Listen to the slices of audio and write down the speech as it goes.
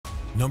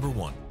Number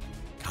 1.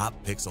 Cop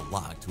picks a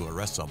lock to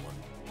arrest someone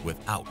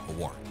without a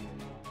warrant.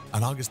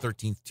 On August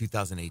 13,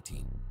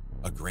 2018,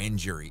 a grand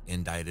jury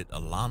indicted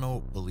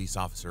Alano police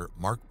officer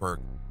Mark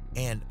Burke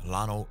and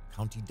Alano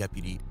County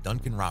Deputy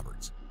Duncan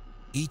Roberts,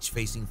 each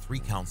facing 3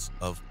 counts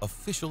of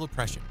official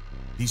oppression.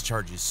 These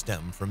charges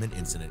stem from an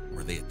incident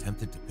where they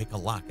attempted to pick a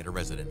lock at a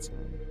residence,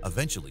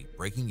 eventually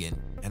breaking in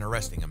and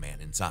arresting a man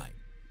inside.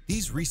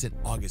 These recent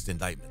August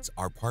indictments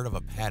are part of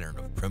a pattern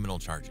of criminal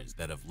charges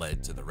that have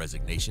led to the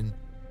resignation,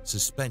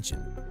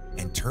 suspension,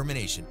 and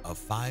termination of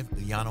 5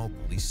 Llano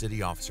Police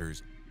City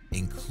officers,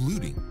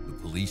 including the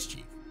police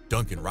chief.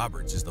 Duncan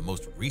Roberts is the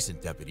most recent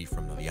deputy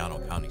from the Llano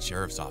County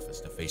Sheriff's Office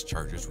to face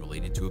charges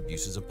related to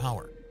abuses of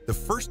power. The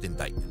first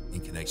indictment in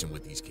connection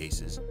with these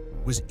cases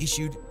was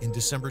issued in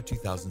December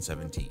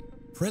 2017.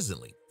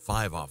 Presently,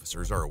 5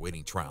 officers are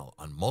awaiting trial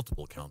on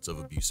multiple counts of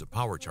abuse of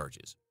power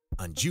charges.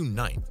 On June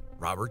 9th,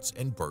 Roberts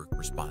and Burke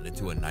responded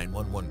to a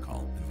 911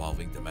 call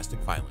involving domestic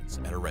violence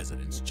at a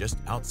residence just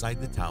outside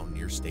the town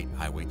near State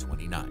Highway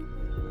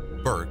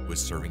 29. Burke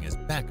was serving as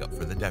backup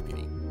for the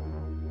deputy.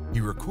 He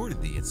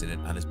recorded the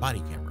incident on his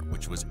body camera,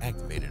 which was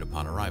activated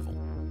upon arrival.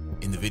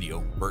 In the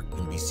video, Burke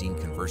can be seen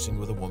conversing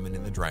with a woman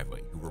in the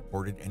driveway who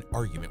reported an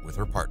argument with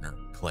her partner,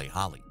 Clay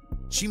Holly.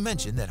 She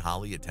mentioned that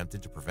Holly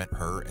attempted to prevent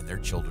her and their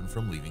children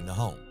from leaving the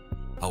home.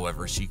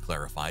 However, she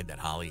clarified that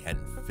Holly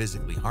hadn't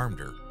physically harmed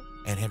her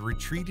and had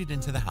retreated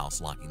into the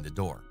house, locking the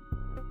door.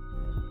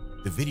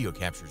 The video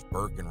captures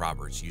Burke and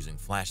Roberts using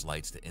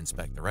flashlights to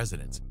inspect the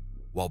residence,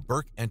 while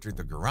Burke entered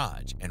the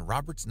garage and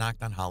Roberts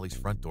knocked on Holly's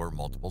front door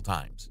multiple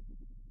times.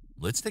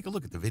 Let's take a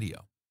look at the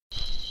video.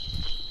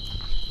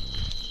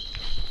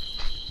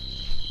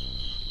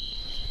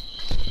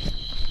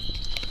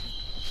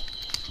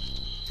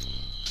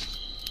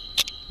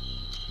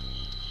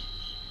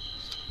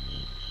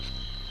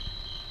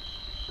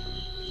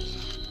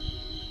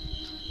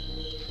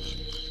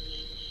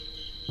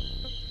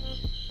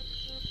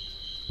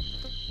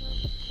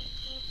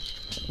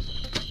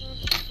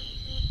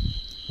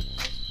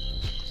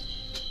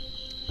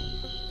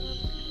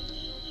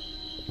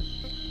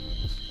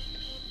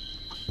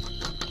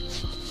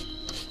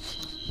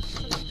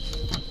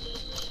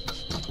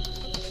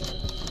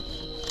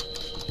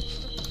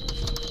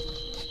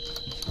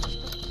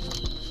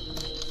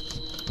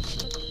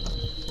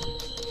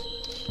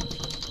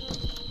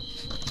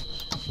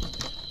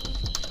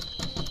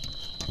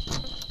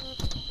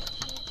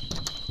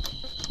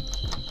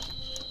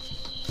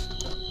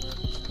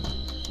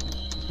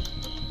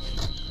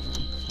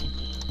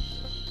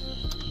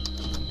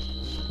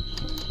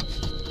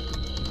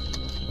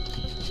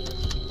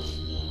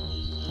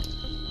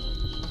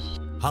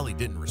 Holly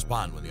didn't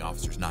respond when the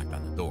officers knocked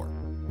on the door.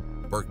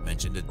 Burke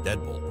mentioned a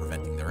deadbolt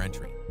preventing their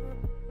entry.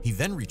 He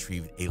then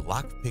retrieved a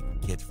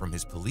lockpick kit from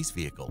his police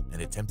vehicle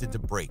and attempted to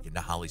break into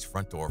Holly's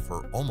front door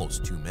for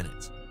almost 2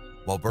 minutes.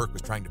 While Burke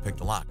was trying to pick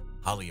the lock,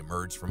 Holly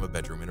emerged from a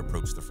bedroom and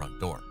approached the front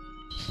door.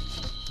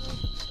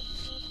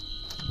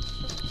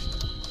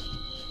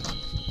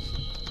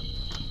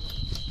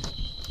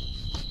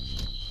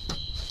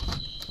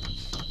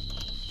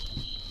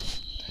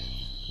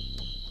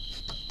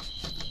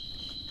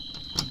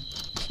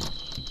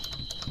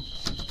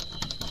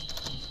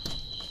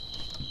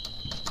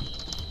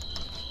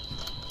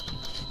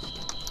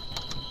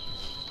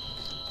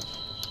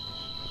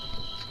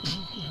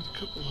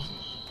 Couple of them.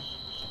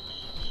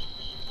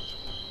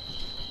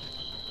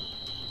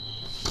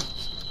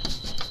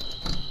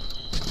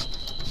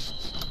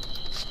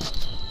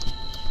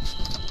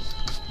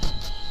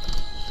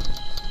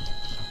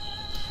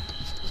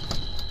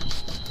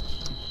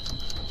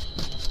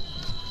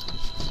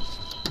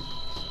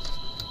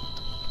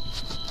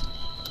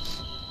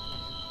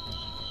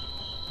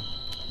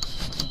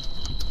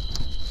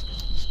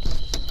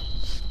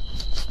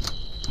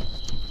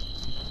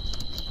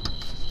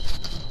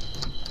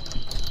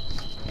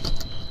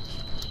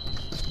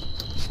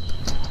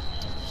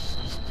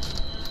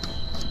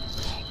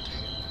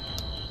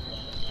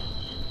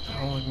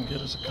 All I can get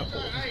is a couple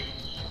of them.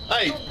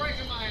 Hey! Don't try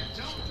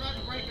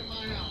to break in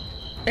my house.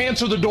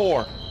 Answer the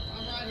door.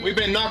 We've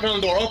been knocking on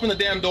the door. Open the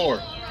damn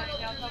door.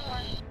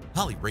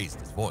 Holly raised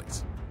his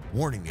voice,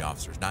 warning the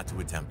officers not to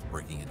attempt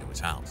breaking into his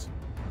house.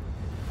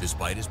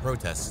 Despite his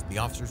protests, the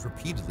officers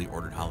repeatedly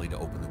ordered Holly to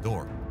open the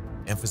door,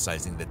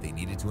 emphasizing that they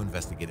needed to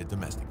investigate a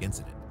domestic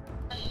incident.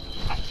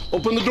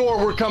 Open the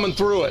door, we're coming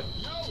through it.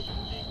 No,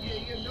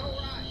 you have no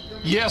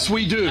right. Yes,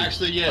 we do.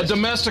 Actually, yes. A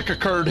domestic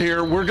occurred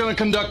here. We're going to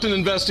conduct an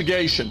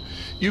investigation.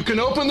 You can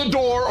open the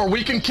door or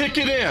we can kick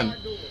it in.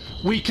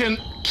 We can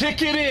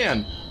kick it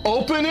in.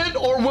 Open it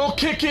or we'll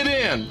kick it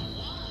in.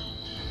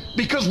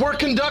 Because we're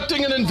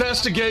conducting an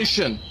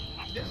investigation.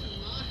 This is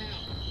my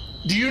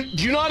house. Do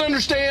you not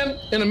understand?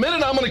 In a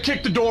minute, I'm going to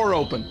kick the door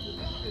open.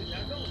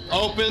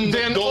 Open the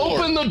Then door.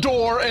 open the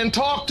door and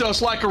talk to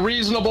us like a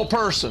reasonable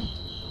person.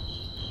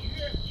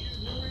 You're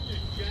no reason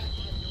to jack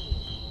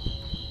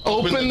my door.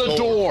 Open the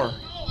door. No,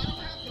 I don't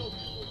have to open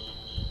the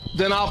door.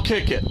 Then I'll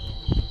kick it.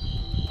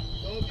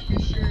 Go to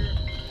the sheriff.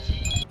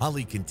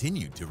 Holly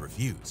continued to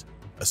refuse,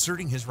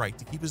 asserting his right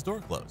to keep his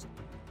door closed.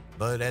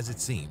 but as it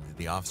seemed,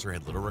 the officer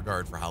had little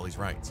regard for Holly's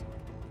rights.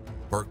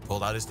 Burke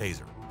pulled out his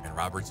taser, and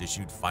Roberts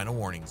issued final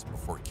warnings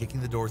before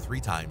kicking the door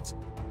 3 times,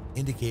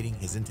 indicating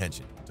his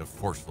intention to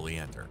forcefully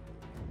enter.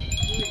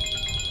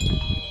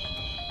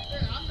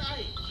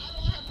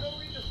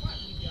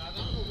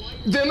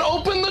 Then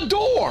open the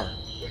door.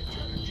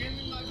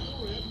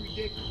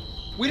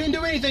 We didn't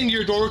do anything to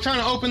your door. We're trying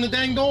to open the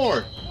dang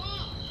door.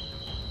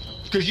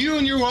 Because you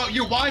and your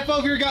wife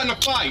over here got in a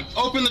fight.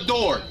 Open the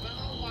door.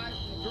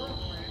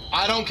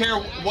 I don't care,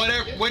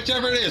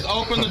 whichever it is.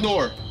 Open the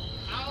door.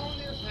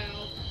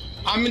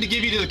 I'm going to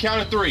give you to the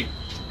count of 3.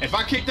 If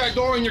I kick that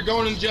door in, you're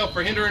going in jail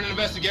for hindering an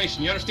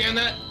investigation. You understand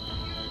that?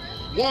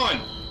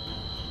 1.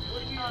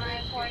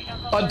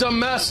 A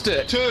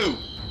domestic. 2.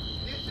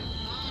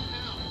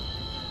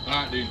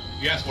 All right, dude.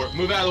 You asked for it.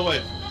 Move out of the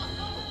way.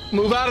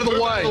 Move out of the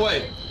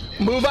way.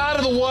 Move out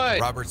of the way.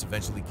 Roberts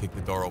eventually kicked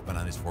the door open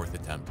on his 4th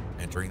attempt,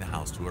 entering the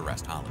house to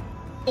arrest Holly.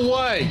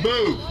 Away.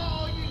 Move.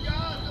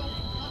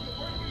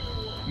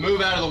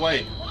 Move out of the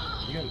way.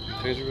 You got a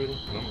taser ready?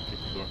 I'm gonna kick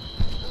the door.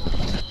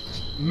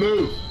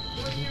 Move.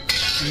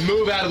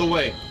 Move out of the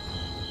way.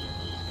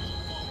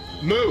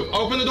 Move.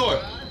 Open the door.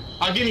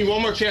 I'll give you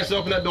one more chance to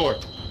open that door.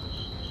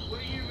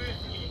 What are you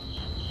investigating?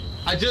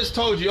 I just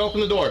told you, open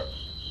the door.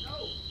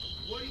 No.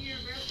 What are you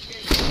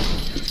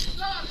investigating?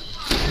 Stop.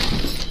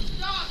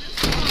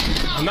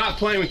 I'm not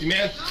playing with you,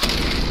 man.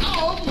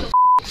 I'll open the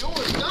door.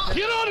 Stop.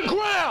 Get on the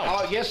ground.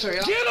 Oh, yes, sir.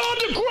 Get on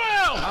the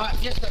ground.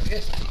 Yes, sir.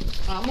 Yes, sir.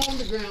 I'm on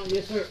the ground.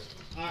 Yes, sir.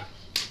 All right.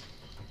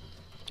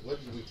 What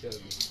did we tell you?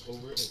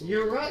 Over it.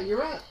 You're right. You're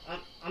right.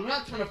 I'm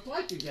not trying to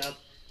fight you guys.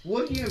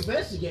 What are you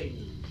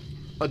investigating?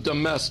 A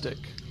domestic.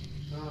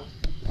 You're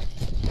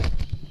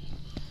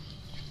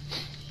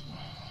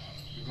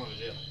going to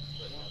jail.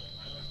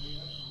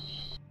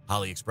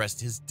 Holly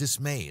expressed his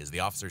dismay as the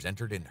officers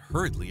entered and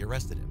hurriedly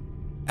arrested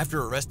him.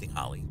 After arresting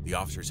Holly, the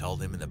officers held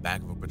him in the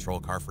back of a patrol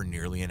car for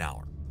nearly an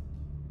hour.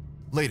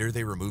 Later,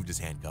 they removed his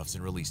handcuffs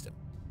and released him.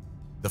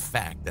 The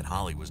fact that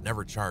Holly was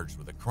never charged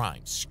with a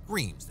crime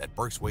screams that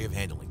Burke's way of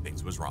handling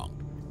things was wrong.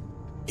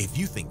 If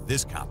you think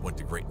this cop went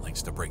to great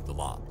lengths to break the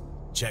law,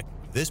 check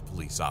this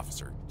police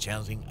officer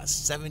challenging a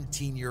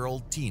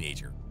 17-year-old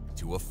teenager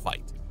to a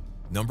fight.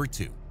 Number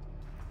 2.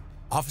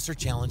 Officer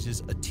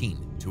challenges a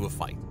teen to a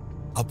fight.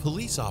 A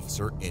police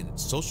officer in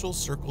Social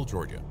Circle,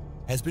 Georgia,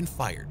 has been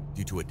fired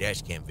due to a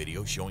dashcam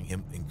video showing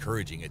him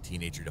encouraging a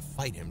teenager to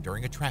fight him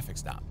during a traffic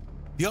stop.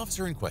 The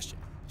officer in question,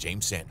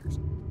 James Sanders,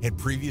 had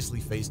previously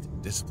faced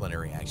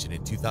disciplinary action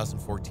in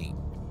 2014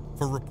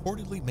 for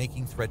reportedly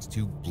making threats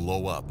to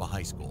blow up a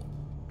high school.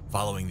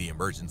 Following the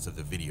emergence of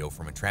the video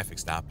from a traffic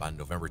stop on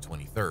November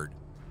 23rd,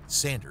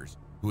 Sanders,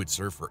 who had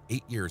served for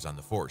 8 years on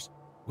the force,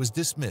 was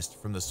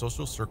dismissed from the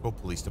Social Circle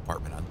Police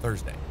Department on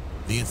Thursday.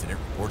 The incident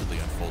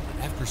reportedly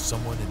unfolded after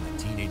someone in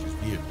the teenager's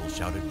vehicle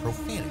shouted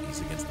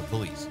profanities against the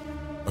police.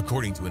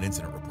 According to an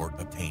incident report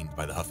obtained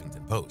by the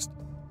Huffington Post,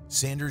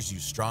 Sanders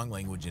used strong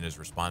language in his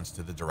response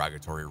to the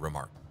derogatory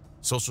remark.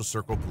 Social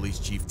Circle Police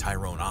Chief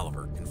Tyrone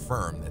Oliver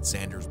confirmed that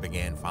Sanders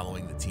began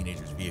following the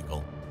teenager's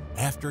vehicle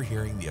after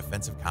hearing the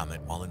offensive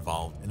comment while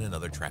involved in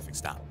another traffic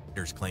stop.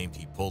 Sanders claimed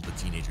he pulled the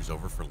teenagers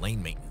over for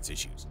lane maintenance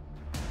issues.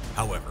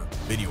 However,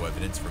 video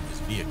evidence from his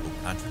vehicle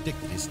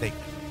contradicted his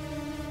statement.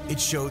 It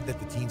showed that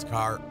the teen's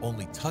car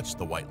only touched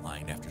the white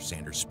line after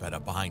Sanders sped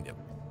up behind him.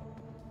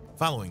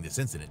 Following this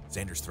incident,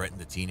 Sanders threatened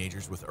the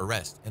teenagers with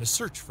arrest and a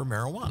search for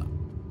marijuana.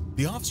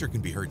 The officer can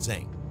be heard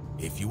saying,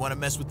 "If you want to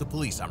mess with the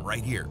police, I'm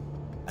right here.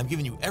 I'm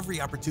giving you every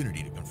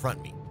opportunity to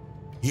confront me."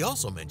 He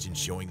also mentioned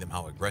showing them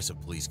how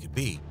aggressive police could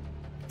be,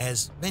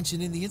 as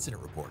mentioned in the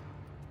incident report.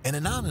 An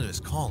anonymous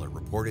caller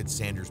reported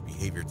Sanders'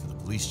 behavior to the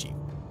police chief,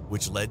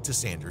 which led to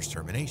Sanders'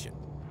 termination.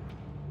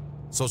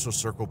 Social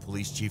Circle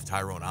Police Chief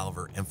Tyrone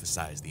Oliver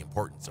emphasized the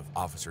importance of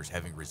officers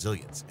having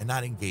resilience and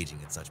not engaging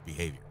in such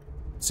behavior.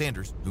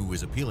 Sanders, who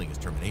was appealing his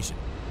termination,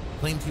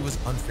 claimed he was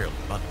unfairly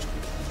punished.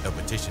 A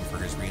petition for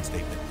his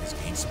reinstatement has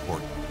gained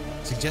support,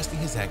 suggesting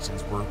his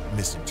actions were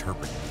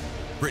misinterpreted.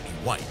 Brittany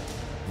White,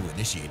 who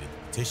initiated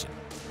the petition,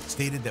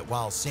 stated that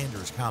while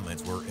Sanders'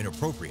 comments were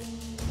inappropriate,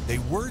 they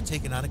were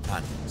taken out of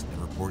context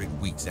and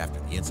reported weeks after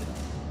the incident.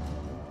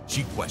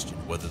 She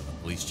questioned whether the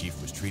police chief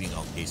was treating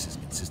all cases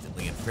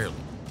consistently and fairly.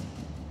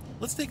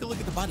 Let's take a look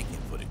at the body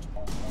cam footage.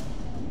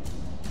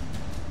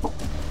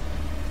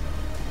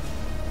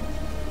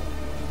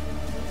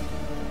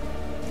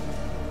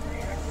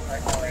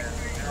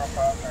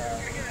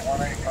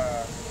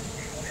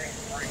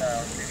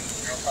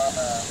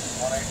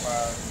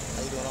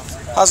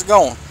 How's it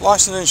going?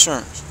 License and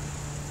insurance.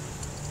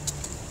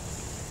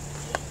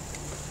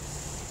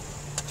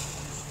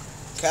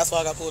 Castle,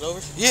 I got pulled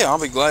over? Yeah, I'll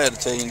be glad to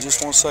tell you in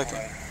just 1 second.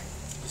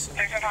 Is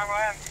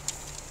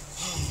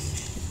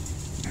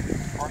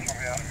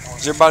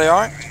everybody all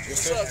right?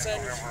 Yes, sir.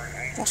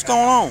 What's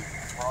going on?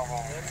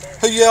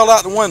 Who yelled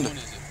out the window?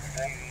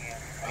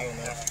 I don't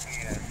know.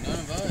 None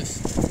of us.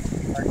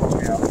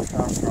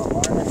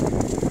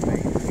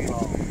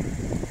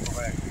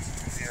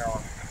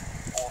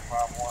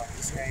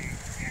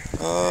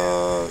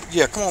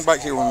 Yeah, come on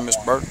back here with me, Miss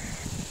Burke.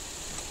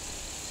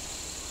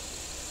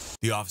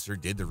 The officer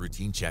did the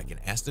routine check and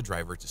asked the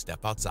driver to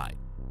step outside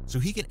so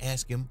he can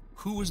ask him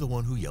who was the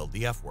one who yelled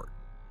the F word.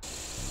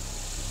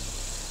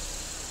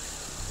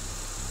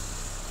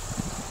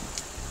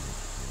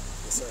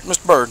 Yes, sir.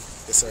 Mr. Bird.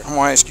 Yes, sir. I'm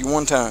going to ask you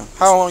one time.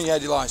 How long you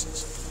had your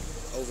license?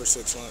 Over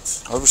 6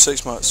 months. Over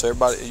 6 months. So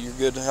everybody, you're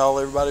good to haul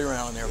everybody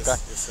around in there, okay?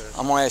 Yes, sir.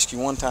 I'm going to ask you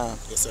one time.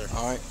 Yes, sir.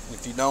 All right? And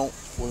if you don't,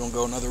 we're going to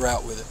go another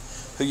route with it.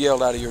 Who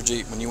yelled out of your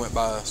Jeep when you went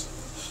by us?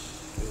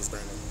 It was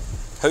Brandon.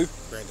 Who?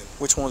 Brandon.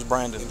 Which one's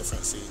Brandon? In the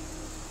front seat.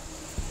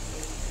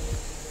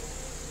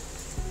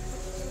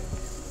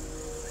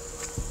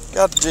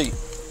 Got the Jeep.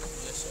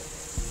 Yes, sir.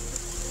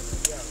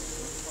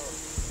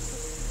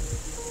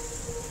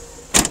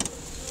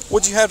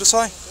 What'd you have to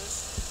say?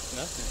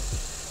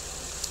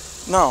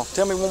 Nothing. No.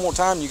 Tell me one more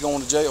time you're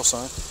going to jail,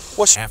 son.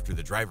 After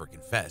the driver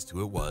confessed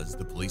who it was,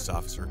 the police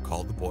officer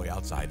called the boy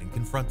outside and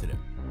confronted him.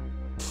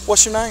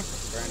 What's your name?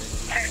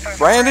 Brandon.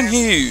 Brandon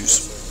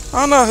Hughes.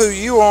 I know who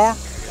you are.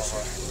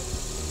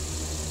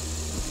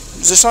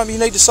 Is there something you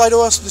need to say to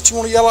us that you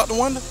want to yell out the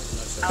window?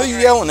 Who you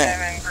yelling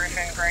at?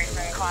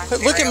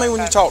 Look at me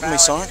when you talk to me,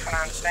 son.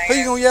 Who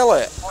you gonna yell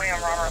at?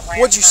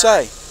 What'd you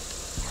say?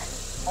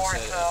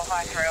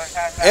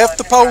 F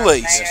the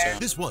police.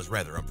 This was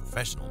rather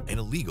unprofessional and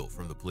illegal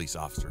from the police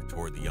officer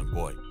toward the young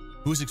boy,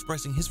 who was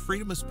expressing his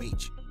freedom of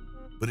speech.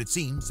 But it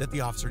seems that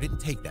the officer didn't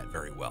take that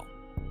very well.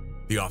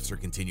 The officer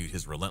continued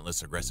his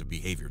relentless aggressive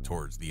behavior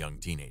towards the young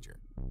teenager.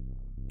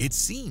 It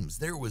seems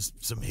there was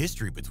some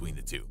history between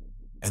the two,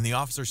 and the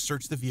officer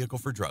searched the vehicle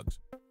for drugs.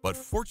 But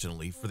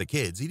fortunately for the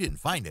kids, he didn't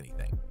find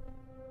anything.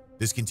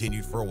 This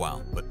continued for a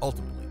while, but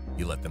ultimately,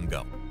 he let them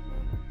go.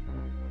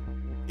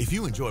 If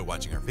you enjoy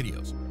watching our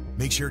videos,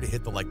 make sure to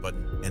hit the like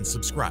button and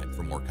subscribe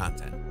for more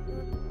content.